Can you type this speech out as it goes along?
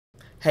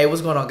Hey,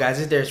 what's going on, guys?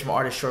 It's Darius from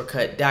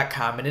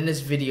artistshortcut.com, and in this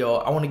video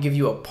I want to give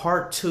you a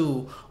part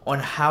 2 on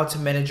how to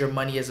manage your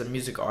money as a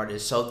music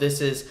artist. So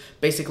this is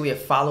basically a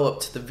follow-up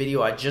to the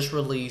video I just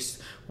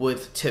released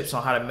with tips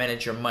on how to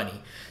manage your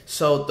money.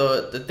 So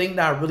the thing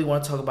that I really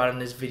want to talk about in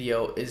this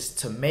video is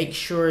to make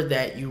sure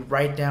that you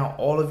write down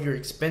all of your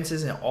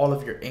expenses and all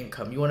of your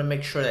income. You want to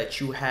make sure that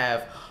you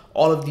have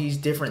all of these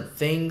different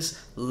things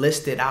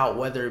listed out,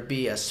 whether it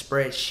be a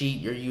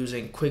spreadsheet, you're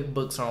using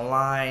QuickBooks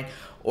Online,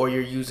 or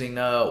you're using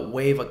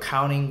Wave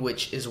accounting,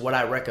 which is what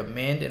I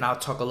recommend, and I'll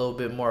talk a little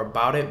bit more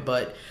about it.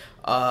 But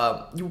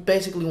you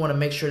basically want to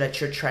make sure that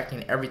you're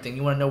tracking everything.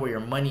 You want to know where your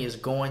money is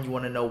going. You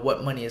want to know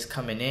what money is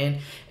coming in.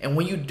 And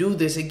when you do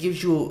this,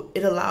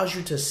 it allows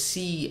you to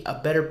see a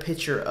better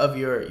picture of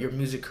your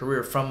music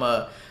career from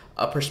a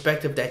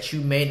perspective that you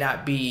may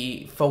not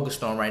be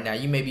focused on right now.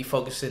 You may be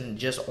focusing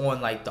just on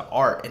like the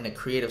art and the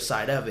creative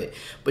side of it,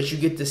 but you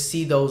get to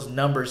see those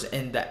numbers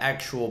in the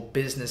actual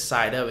business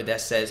side of it that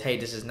says, hey,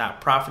 this is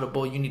not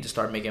profitable, you need to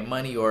start making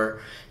money,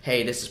 or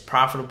hey, this is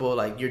profitable,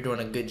 like you're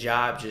doing a good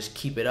job, just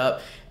keep it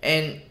up.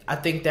 And I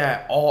think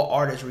that all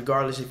artists,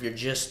 regardless if you're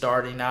just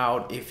starting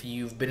out, if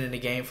you've been in the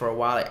game for a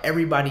while, like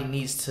everybody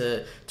needs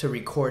to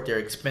record their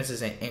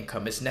expenses and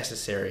income. It's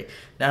necessary.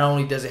 Not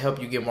only does it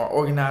help you get more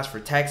organized for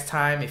tax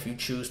time if you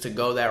choose to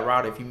go that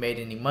route, if you made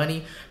any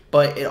money,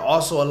 but it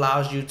also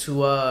allows you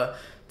to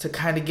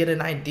kind of get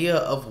an idea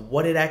of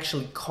what it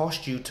actually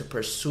cost you to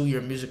pursue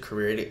your music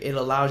career. It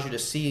allows you to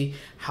see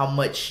how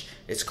much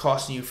it's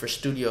costing you for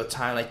studio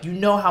time. Like, you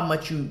know how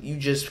much you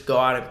just go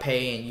out and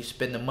pay and you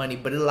spend the money,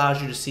 but it allows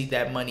you to see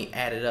that money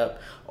added up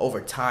over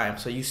time.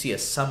 So you see a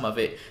sum of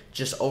it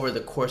just over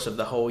the course of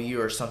the whole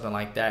year or something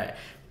like that.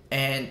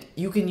 And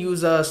you can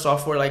use a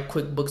software like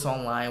QuickBooks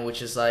Online,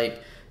 which is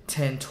like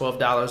 $10,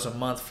 $12 a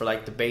month for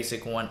like the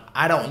basic one.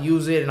 I don't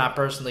use it, and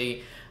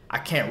I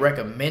can't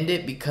recommend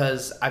it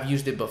because I've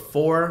used it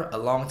before a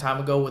long time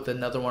ago with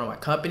another one of my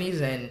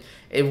companies, and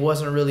it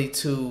wasn't really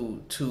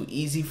too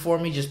easy for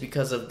me just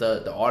because of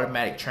the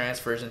automatic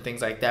transfers and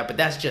things like that. But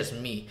that's just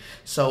me.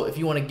 So if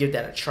you want to give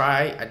that a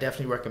try, I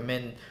definitely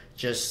recommend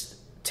just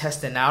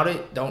testing out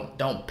it.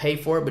 Don't pay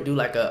for it, but do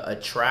like a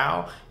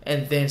trial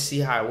and then see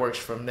how it works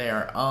from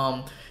there.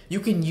 You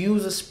can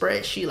use a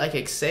spreadsheet like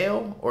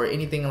Excel or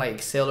anything like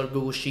Excel or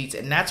Google Sheets,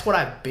 and that's what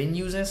I've been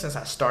using since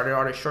I started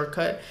Artist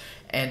Shortcut.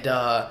 And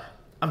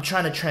I'm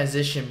trying to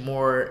transition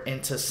more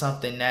into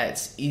something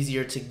that's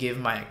easier to give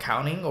my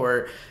accounting,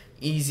 or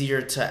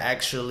easier to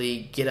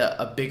actually get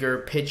a bigger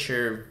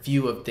picture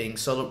view of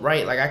things. So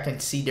right, like I can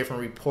see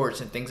different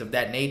reports and things of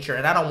that nature,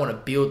 and I don't want to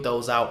build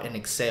those out in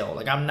Excel.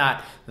 Like, I'm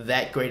not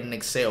that great in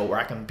Excel where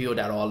I can build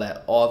out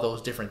all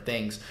those different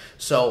things.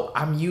 So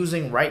I'm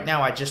using, right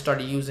now I just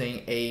started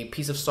using a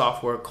piece of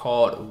software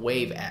called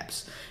Wave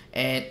Apps,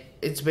 and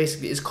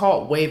it's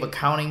called Wave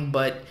Accounting,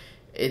 but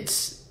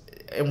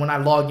and when I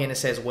log in, it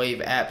says Wave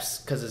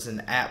Apps because it's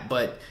an app,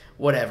 but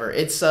whatever.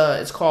 It's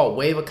called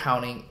Wave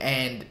Accounting,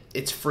 and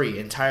it's free,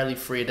 entirely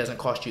free. It doesn't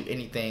cost you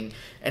anything,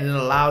 and it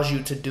allows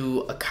you to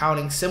do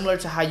accounting similar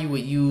to how you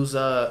would use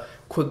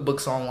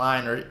QuickBooks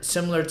Online, or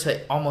similar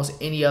to almost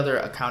any other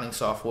accounting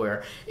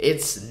software.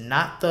 It's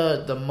not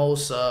the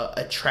most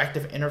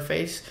attractive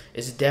interface.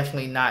 It's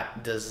definitely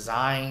not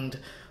designed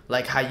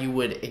like how you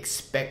would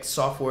expect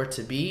software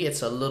to be.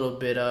 It's a little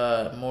bit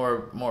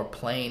more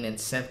plain and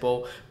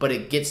simple, but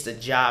it gets the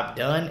job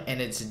done,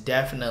 and it's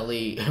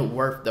definitely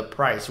worth the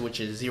price, which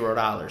is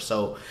 $0.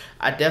 So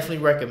I definitely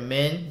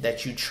recommend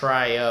that you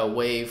try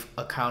Wave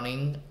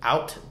Accounting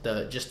out,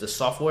 just the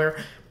software,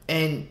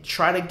 and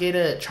try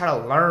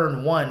to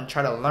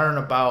learn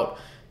about,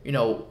 you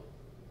know,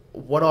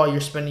 what all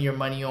you're spending your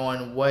money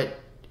on, what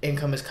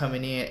income is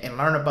coming in, and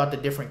learn about the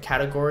different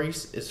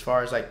categories as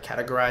far as like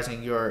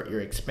categorizing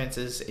your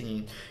expenses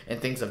and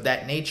things of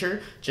that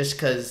nature. Just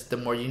because the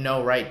more you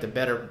know, right, the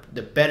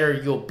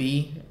better you'll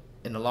be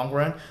in the long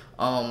run.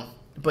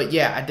 But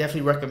yeah, I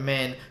definitely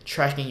recommend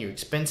tracking your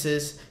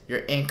expenses,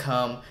 your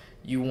income.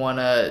 You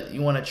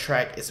wanna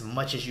track as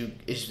much as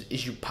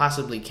you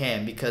possibly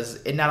can,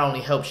 because it not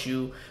only helps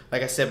you,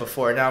 like I said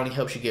before, it not only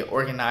helps you get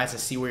organized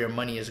and see where your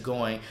money is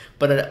going,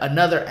 but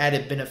another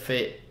added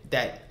benefit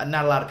that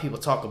not a lot of people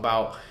talk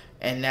about,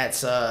 and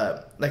that's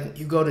like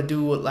you go to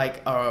do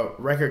like a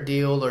record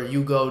deal, or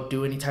you go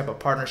do any type of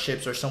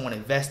partnerships, or someone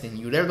invest in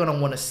you, they're gonna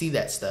want to see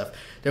that stuff.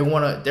 They're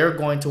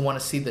going to want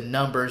to see the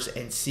numbers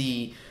and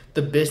see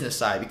the business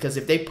side, because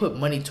if they put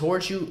money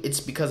towards you, it's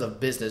because of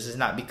business. It's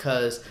not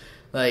because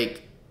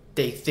like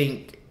they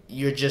think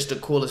you're just the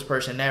coolest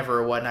person ever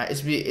or whatnot.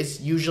 It's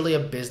usually a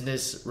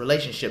business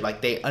relationship.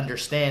 Like, they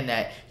understand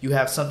that you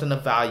have something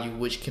of value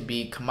which can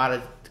be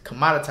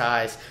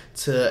commoditized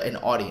to an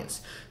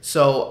audience.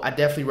 So I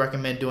definitely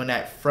recommend doing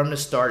that from the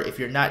start. If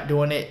you're not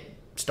doing it,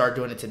 start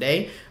doing it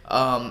today,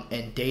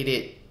 and date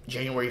it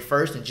January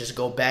 1st, and just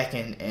go back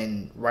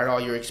and write all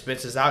your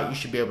expenses out. You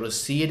should be able to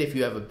see it. If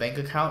you have a bank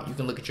account, you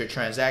can look at your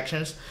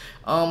transactions,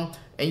 and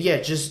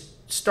yeah, just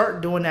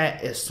start doing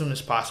that as soon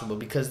as possible,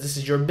 because this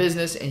is your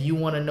business and you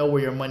want to know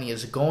where your money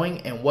is going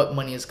and what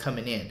money is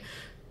coming in.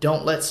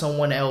 Don't let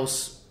someone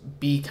else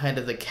be kind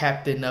of the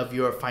captain of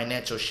your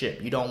financial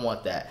ship. You don't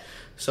want that.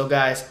 So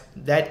guys,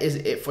 that is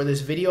it for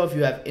this video. If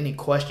you have any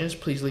questions,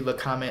 please leave a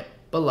comment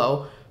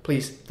below.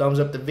 Please thumbs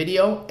up the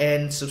video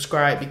and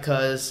subscribe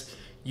because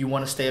you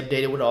want to stay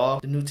updated with all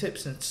the new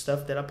tips and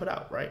stuff that I put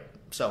out, right?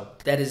 So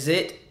that is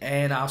it,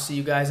 and I'll see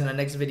you guys in the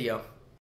next video.